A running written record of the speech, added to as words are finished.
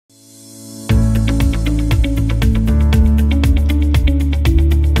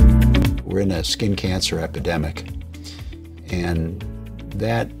in a skin cancer epidemic. And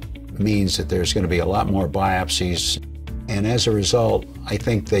that means that there's going to be a lot more biopsies. And as a result, I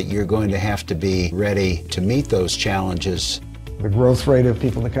think that you're going to have to be ready to meet those challenges. The growth rate of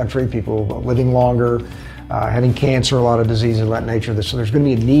people in the country, people living longer, having cancer, a lot of diseases of that nature. So there's going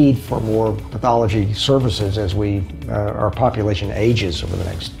to be a need for more pathology services as our population ages over the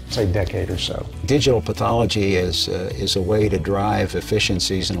next, say, decade or so. Digital pathology is a way to drive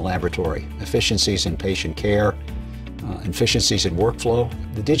efficiencies in laboratory, efficiencies in patient care, efficiencies in workflow.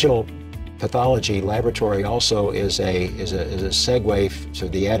 The digital pathology laboratory also is a segue to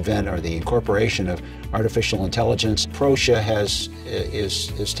the advent or the incorporation of artificial intelligence. Proscia has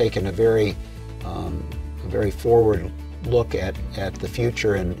taken a very forward look at the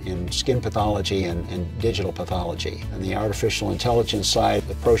future in skin pathology and digital pathology. And the artificial intelligence side,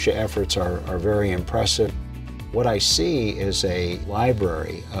 the Proscia efforts are very impressive. What I see is a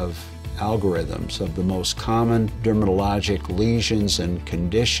library of algorithms of the most common dermatologic lesions and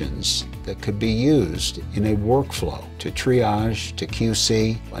conditions that could be used in a workflow to triage, to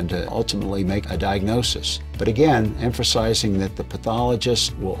QC, and to ultimately make a diagnosis. But again, emphasizing that the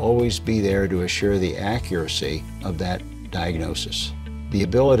pathologist will always be there to assure the accuracy of that diagnosis. The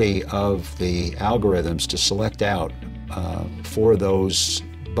ability of the algorithms to select out for those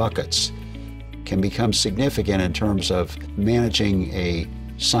buckets can become significant in terms of managing a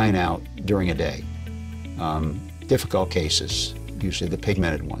sign out during a day. Difficult cases, usually the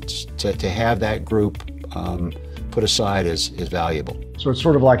pigmented ones. To have that group put aside is valuable. So it's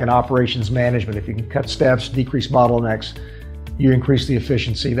sort of like an operations management. If you can cut steps, decrease bottlenecks, you increase the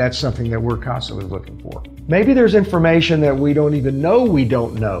efficiency. That's something that we're constantly looking for. Maybe there's information that we don't even know we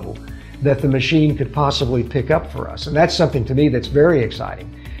don't know that the machine could possibly pick up for us. And that's something to me that's very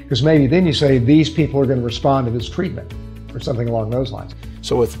exciting, because maybe then you say these people are going to respond to this treatment or something along those lines.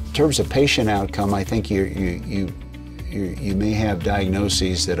 So in terms of patient outcome, I think you may have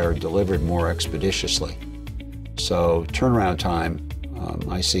diagnoses that are delivered more expeditiously. So turnaround time,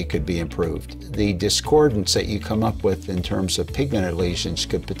 I see, could be improved. The discordance that you come up with in terms of pigmented lesions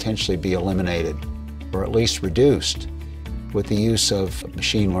could potentially be eliminated, or at least reduced, with the use of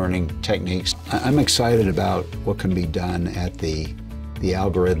machine learning techniques. I'm excited about what can be done at the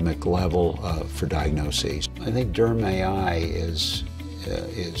algorithmic level for diagnoses. I think DermAI is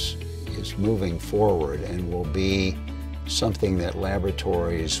moving forward and will be something that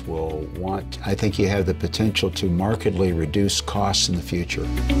laboratories will want. I think you have the potential to markedly reduce costs in the future.